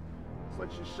that? It's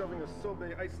like she's shoving a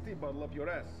Sobe iced tea bottle up your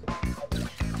ass.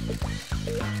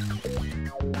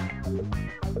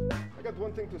 I got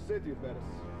one thing to say to you, Barris.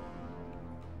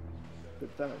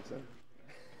 Good times, huh?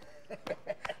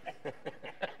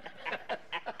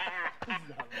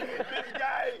 This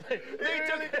guy, he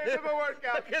really gave them a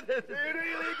workout. He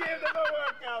really gave them a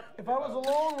workout. If I was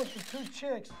alone with the two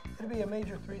chicks, it'd be a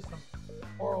major threesome.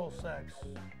 Oral sex,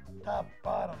 top,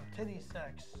 bottom, titty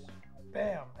sex,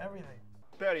 bam, everything.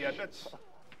 Perry, I bet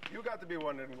you got to be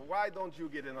wondering, why don't you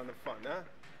get in on the fun, huh?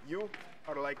 You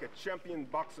are like a champion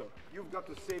boxer. You've got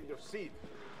to save your seat.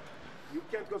 You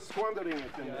can't go squandering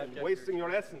it and wasting your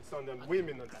essence on the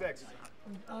women and sex.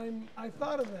 I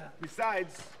thought of that.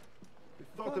 Besides, the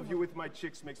thought of you with my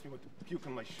chicks makes me want to puke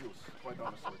on my shoes, quite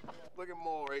honestly. Look at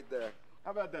Mole right there.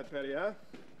 How about that, Perry, huh?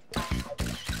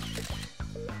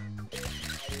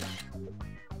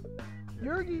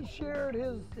 Yergy shared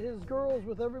his girls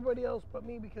with everybody else but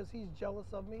me because he's jealous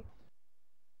of me.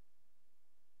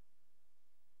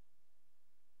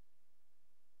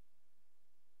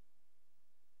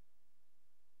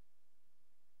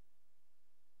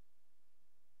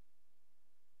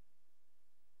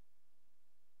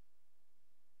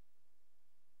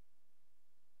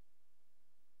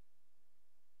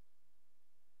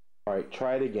 All right,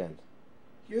 try it again.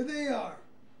 Here they are,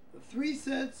 the 3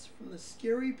 sets from the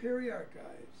Scary Perry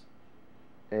archives.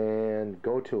 And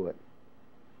go to it.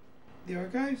 The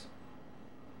archives?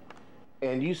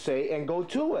 And you say, and go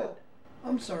to it.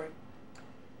 I'm sorry.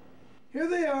 Here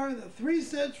they are, the 3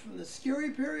 sets from the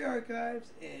Scary Perry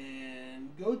archives,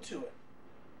 and go to it.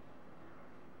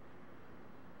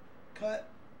 Cut.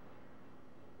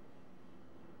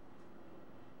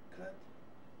 Cut.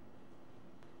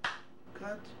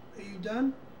 Cut. Are you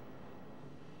done?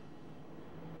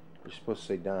 You're supposed to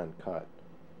say done, cut.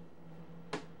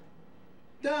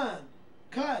 Done.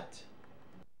 Cut.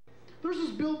 There's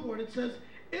this billboard. It says,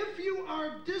 if you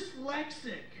are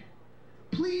dyslexic,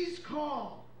 please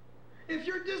call. If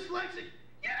you're dyslexic,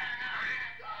 you don't know how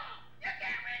to call. You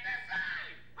can't read the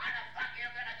sign. How the fuck are you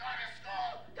gonna go to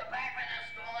school to pay for the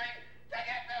schooling to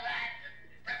get to that?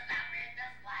 To stop being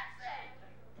dyslexic.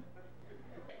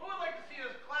 Who would like to see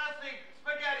this classic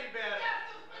spaghetti bed?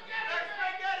 Yes, the spaghetti.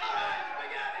 Spaghetti. All right,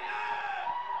 spaghetti.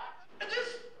 And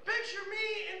just picture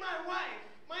me and my wife,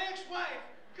 my ex-wife,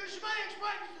 because my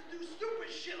ex-wife used to do stupid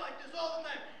shit like this all the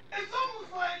time. It's almost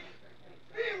like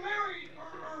being married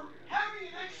or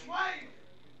having an ex-wife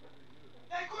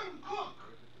that couldn't cook.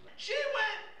 She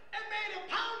went and made a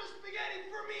pound of spaghetti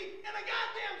for me in a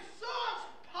goddamn sauce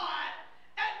pot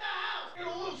at the house. In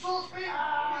a little saucepan,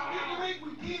 you can make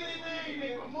poutine in there, you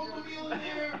make a motor meal in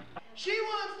there. She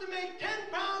wants to make 10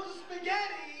 pounds of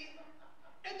spaghetti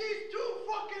in these 2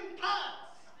 fucking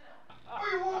pots. Oh,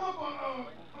 you warm up a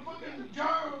fucking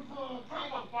jar of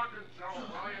fucking jar.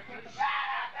 Shut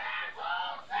up,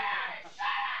 asshole!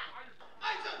 Shut up!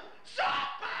 I said, shut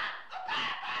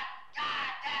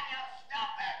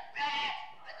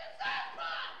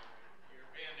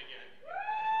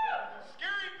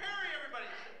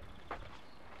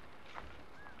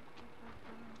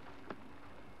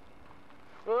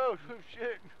Oh,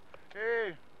 shit.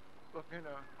 Hey. Fucking,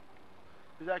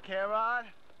 is that camera on?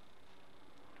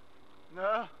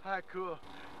 No? Alright, cool.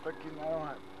 Fucking, I don't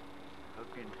want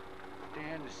fucking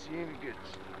Dan to see me get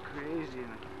crazy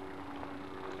and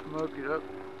smoke it up.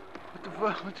 What the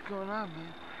fuck? What's going on,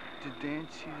 man? Did Dan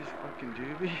see this fucking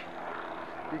doobie?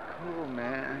 Be cool,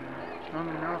 man. Let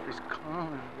me know if he's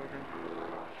calm.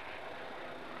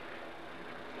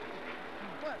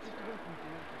 What? Just away from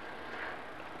Dan.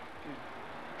 Dude,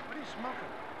 what are you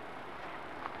smoking?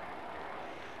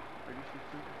 Are you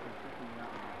freaking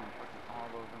out? I'm fucking all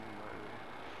over me, by the way.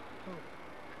 Oh.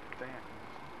 Dan.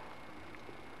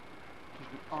 He's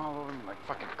been all over me like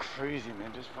fucking crazy,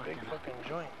 man. Just fucking. Big fucking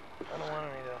joint. I don't want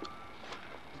any though.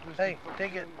 Hey,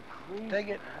 take it. Take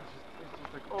it.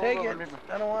 Take it.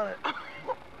 I don't want it.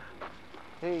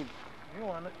 Hey. You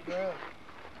want it? Go ahead.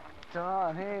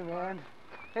 Don, hey, man.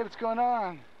 Hey, what's going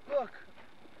on? Look,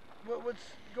 what's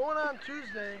going on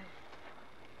Tuesday?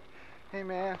 Hey,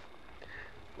 man.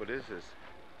 What is this?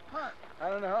 Pot. I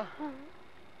don't know.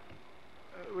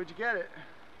 Where'd you get it?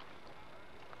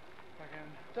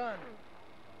 Fucking done.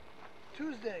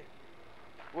 Tuesday.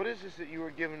 What is this that you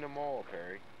were giving to Mole,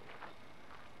 Perry?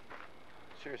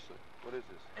 Seriously, what is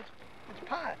this? It's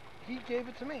pot. He gave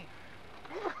it to me.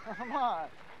 Come on.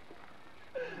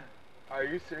 Are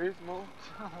you serious, Mole?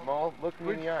 Mole, look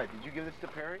me in the eye. Did you give this to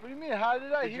Perry? What do you mean? How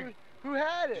did I? Who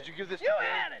had it? Did you give this to Perry? You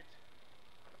had it!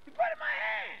 You put it in my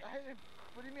hand!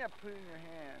 What do you mean I put it in your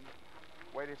hand?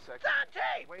 Wait a second. It's on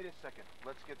tape! Wait a second.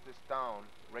 Let's get this down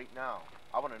right now.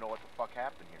 I want to know what the fuck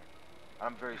happened here.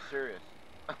 I'm very serious.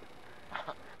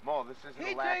 Mo, this isn't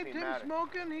a laughing matter. He taped him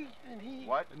smoking. He.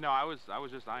 What? No, I was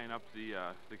just eyeing up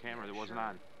the camera that wasn't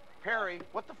on. Perry,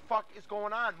 what the fuck is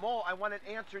going on? Mo, I want an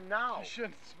answer now. You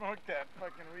shouldn't smoke that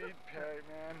fucking weed, Perry,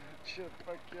 man. It should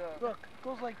fuck you up. Look, it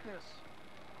goes like this.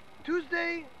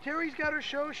 Tuesday, Terry's got her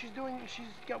show. She's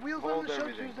got wheels on the show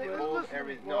Tuesday. Hold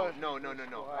everything. No.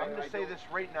 I'm gonna say this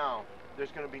right now.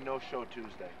 There's gonna be no show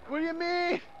Tuesday. What do you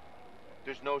mean?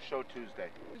 There's no show Tuesday.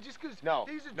 Just because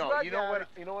he's a drug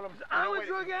addict. You know what I'm a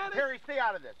drug addict? Perry, stay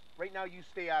out of this. Right now, you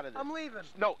stay out of this. I'm leaving.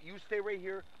 No, you stay right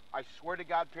here. I swear to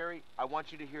God, Perry, I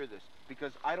want you to hear this.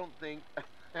 Because I don't think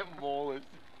that Mole is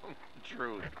the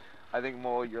truth. I think,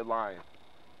 Mole, you're lying.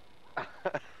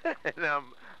 And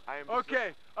I am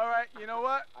okay, all right, you know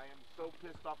what? I am so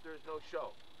pissed off there's no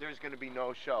show. There's going to be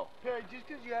no show. Perry, just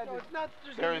because you had no, this... it's not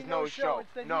there's there is no show. It's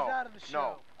that he's out of the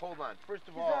show. No, hold on. First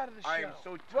of all, out of the I show. am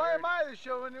so tired. Why am I the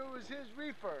show when it was his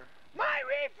reefer? My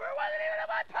reefer wasn't even in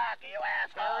my pocket, you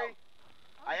asshole! Perry,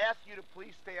 I ask you to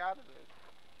please stay out of this.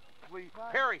 Please.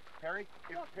 Perry,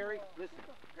 listen.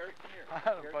 Perry, come here. I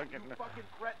don't Perry, fucking know. You fucking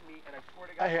threaten me, and I swear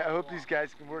to God... I hope these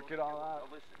guys can work it all out.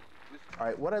 Listen. All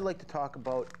right, what I'd like to talk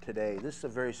about today, this is a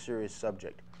very serious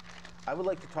subject. I would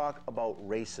like to talk about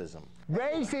racism.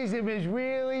 Racism is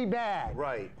really bad.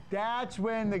 Right. That's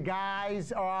when the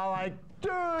guys are all like,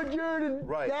 dude, you're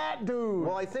that dude.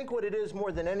 Well, I think what it is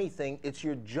more than anything, it's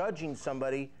you're judging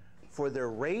somebody for their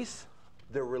race,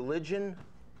 their religion,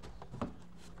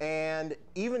 and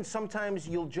even sometimes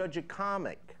you'll judge a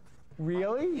comic.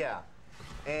 Really? Yeah.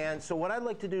 And so what I'd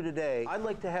like to do today, I'd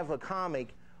like to have a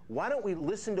comic. Why don't we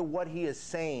listen to what he is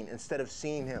saying instead of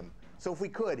seeing him? So if we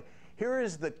could, here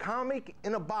is the comic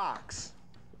in a box.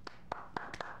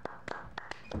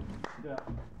 Yeah.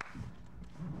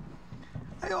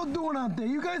 How y'all doing out there?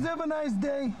 You guys have a nice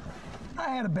day? I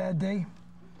had a bad day.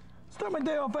 Start my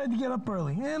day off, I had to get up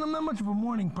early, and I'm not much of a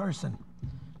morning person.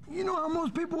 You know how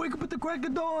most people wake up at the crack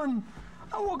of dawn?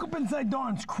 I woke up inside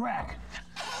dawn's crack.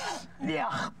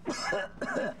 Yeah.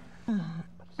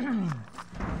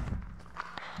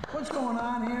 What's going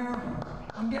on here?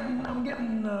 I'm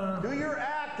getting. Do your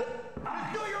act.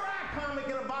 Just do your act, comic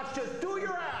in a box. Just do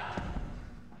your act.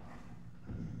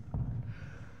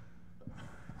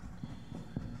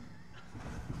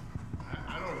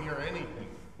 I don't hear anything.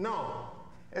 No.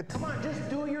 Come on, just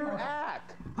do your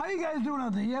act. How you guys doing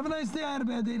out there? You have a nice day? I had a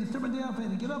bad day. To start my day off, I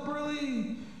had to get up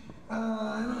early.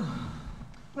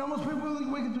 Most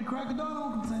people wake up to the crack of dawn. I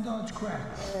woke up inside dawn's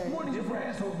crack. Mornings are for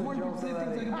assholes. Morning people say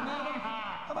things like a banana.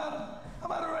 How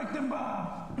about a rectum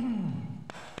bob?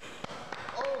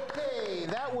 Okay,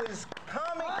 that was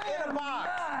comic in a box.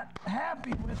 I'm not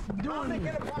happy with doing Comic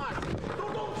in a box.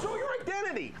 Don't show your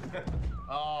identity.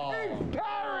 Oh. It's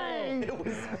Perry! It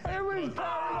was Perry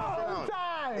all the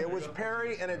time! It was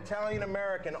Perry, an Italian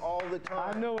American, all the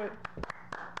time. I knew it.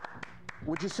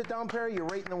 Would you sit down, Perry? You're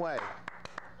right in the way.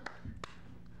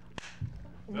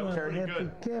 That was pretty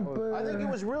good. I think it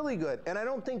was really good, and I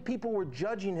don't think people were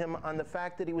judging him on the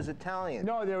fact that he was Italian.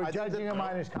 No, they were judging him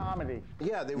on his comedy.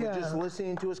 Yeah, they were just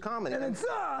listening to his comedy. And it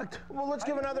sucked. Well, let's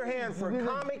give another hand for a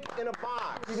comic in a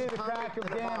box. He did the crack of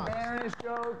Dan Barron's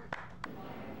joke.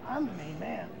 I'm the main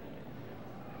man.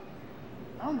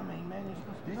 I'm the main man. You're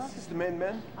supposed to be talking. This is the main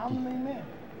man? I'm the main man.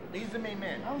 He's the main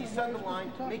man. I'm He the said man the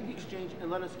line, supposed to be make the exchange,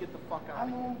 and let us get the fuck out.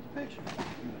 I'm the one with the picture.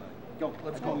 Yo,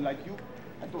 let's go. Like you?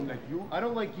 I don't like you. I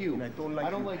don't like you. And I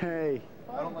don't like you. Hey.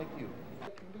 I don't like you.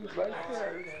 Right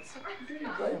there.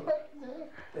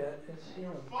 That is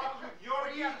him. Fuck you,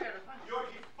 Yorgi.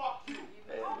 Yorgi, fuck you.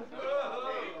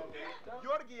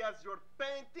 Yorgi has your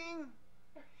painting.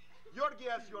 Yorgi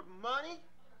has your money.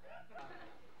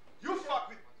 You fuck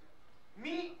with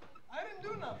me. I didn't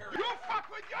do nothing. You fuck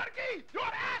with Yorgi. Your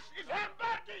ass is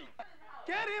hamburgy.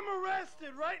 Get him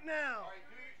arrested right now.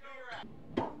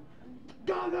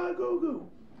 Gaga goo goo.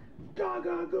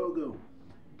 Gaga goo goo.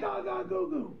 Gaga goo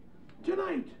goo.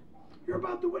 Tonight, you're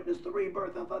about to witness the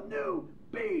rebirth of a new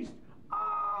beast.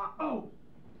 Ah-oh.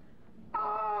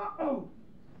 Ah-oh.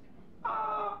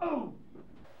 Ah-oh.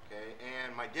 Okay,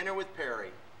 and my dinner with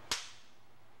Perry.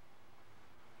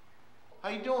 How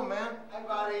you doing, man? Hi,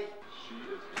 buddy.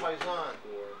 Paisan.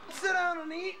 Sit down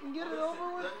and eat and get it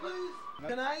over with, please.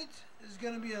 Tonight is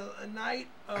going to be a night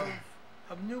of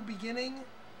new beginning,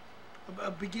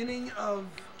 a beginning of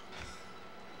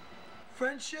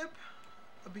friendship,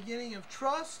 a beginning of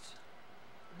trust,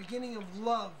 a beginning of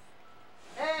love.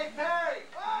 Hey, Perry!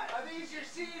 What? Are these your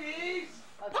CDs?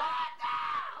 I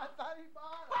thought he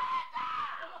bought them.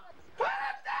 Put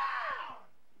it down!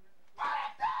 Put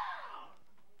it down!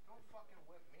 Don't fucking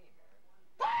whip me, man.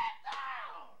 Put it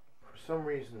down! For some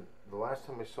reason, the last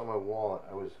time I saw my wallet,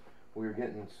 we were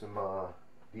getting some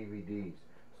DVDs.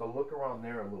 So look around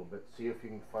there a little bit, see if you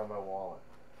can find my wallet.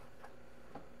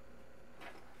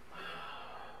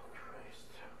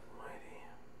 Christ almighty.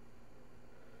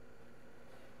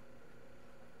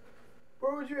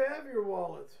 Where would you have your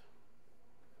wallet?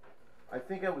 I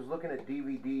think I was looking at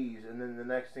DVDs, and then the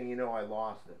next thing you know, I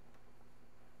lost it.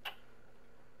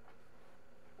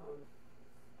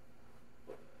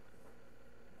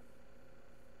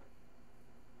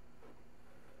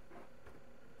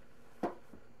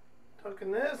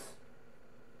 Tucking this.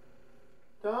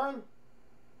 Done.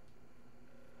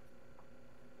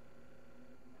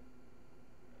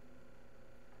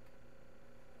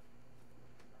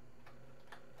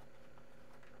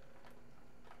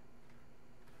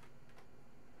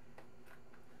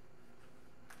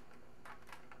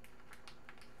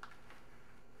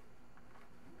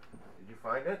 Did you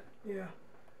find it? Yeah.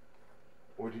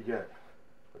 What'd you get?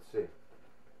 Let's see.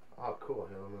 Oh, cool.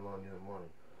 Here, let me loan you the money.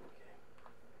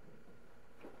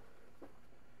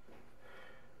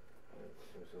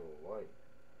 It's a little light.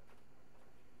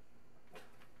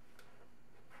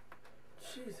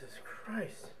 Jesus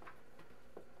Christ.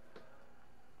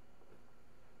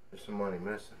 There's some money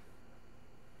missing.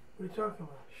 What are you talking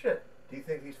about? Shit. Do you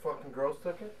think these fucking girls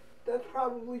took it? That's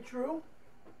probably true.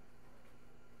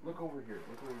 Look over here.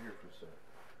 Look over here for a second.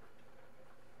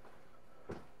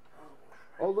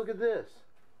 Oh, look at this.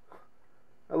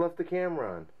 I left the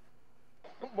camera on.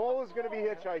 Mole is going to be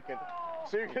hitchhiking.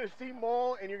 So you're going to see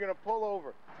Mole and you're going to pull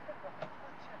over.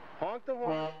 Honk the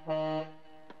horn.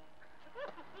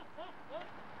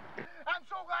 I'm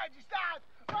so glad you stopped.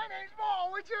 My name's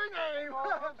Mole. What's your name?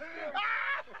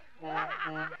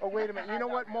 Oh, wait a minute. You know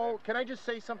what, Mole? Can I just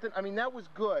say something? I mean, that was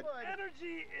good.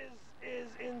 Energy is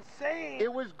insane.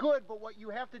 It was good, but what you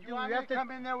have to do, You want me to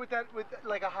come in there with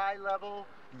like a high level?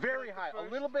 Very high. A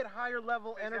little bit higher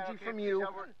level energy from you.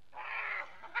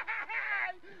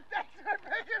 That's what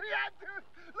making me out, dude.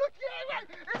 Look here,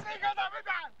 his thing goes up and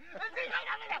down. His thing goes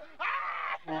up and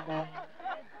down.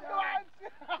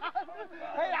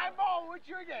 Hey, I'm Mo. What's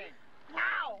your name?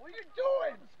 Ow, what are you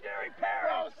doing? Scary Perry.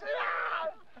 Bro, sit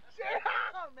down. Sit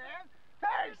down, man.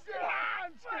 Perry, sit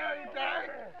down, Scary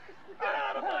Perry. Get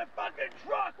out of my fucking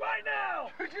truck right now.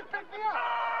 Could you pick me up?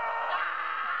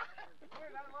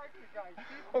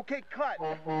 Okay, cut.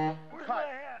 Where's Cut. my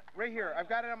hat? Right here. I've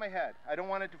got it on my head. I don't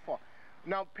want it to fall.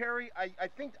 Now, Perry, I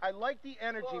think I like the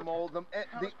energy, Mole.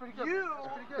 That's pretty good.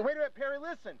 Wait a minute, Perry,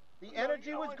 listen. The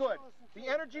energy was good. The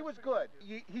energy was good.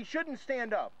 He shouldn't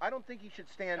stand up. I don't think he should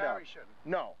stand up. Perry shouldn't.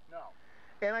 No. No.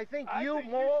 And I think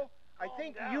Mole, I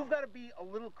think you've got to be a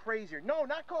little crazier. No,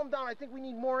 not calm down. I think we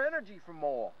need more energy from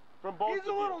Mole. From both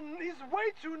He's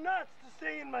way too nuts to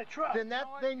stay in my truck.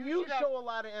 Then you show a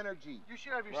lot of energy. You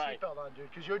should have your seatbelt on, dude,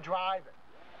 because you're driving.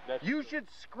 You should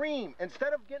scream.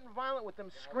 Instead of getting violent with them,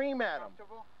 scream at them.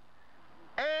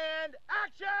 And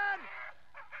action!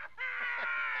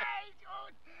 Hey,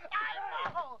 dude!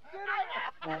 I'm Mo!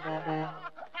 Hey,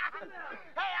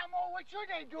 Elmo, what's your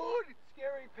name, dude?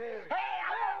 Scary Perry. Hey,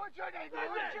 Elmo, what's your name, dude?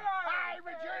 Richard. Hi,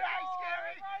 Richard. Hi,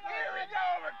 Scary. Here we go.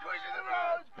 We're pushing the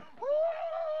roads.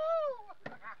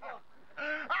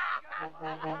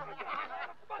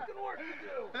 Fucking work to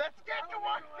do. Let's get to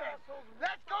work then.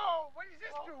 Let's go. What does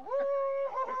this do? Woo!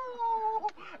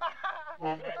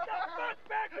 Get the fuck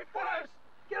back before I...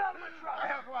 Get out of my truck.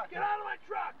 Get out of my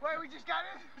truck. Wait, we just got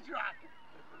in the truck.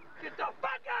 Get the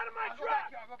fuck out of my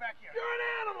truck. Go back here. You're an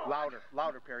animal.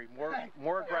 Louder, Perry. More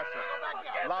aggressive.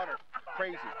 Louder.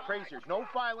 Crazier. No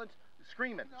violence.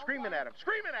 Screaming at him.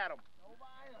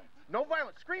 No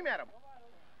violence. Scream at him.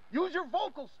 Use your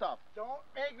vocal stuff. Don't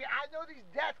make me. I know these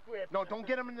death grips. No, don't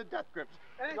get him in the death grips.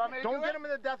 Don't get him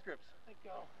in the death grips.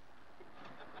 Go.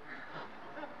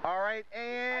 All right,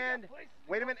 and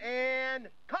wait a minute, and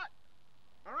cut.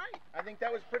 All right, I think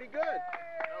that was pretty good. That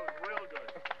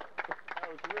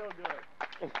was real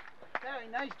good. Hey,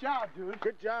 nice job, dude.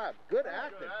 Good job. Good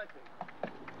acting.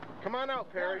 Come on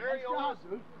out, Perry. Perry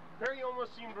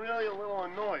almost seemed really a little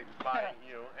annoyed by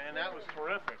you, and that was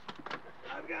terrific.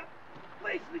 I've got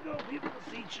places to go. People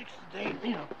to see, chicks to date,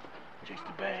 chicks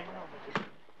to bang.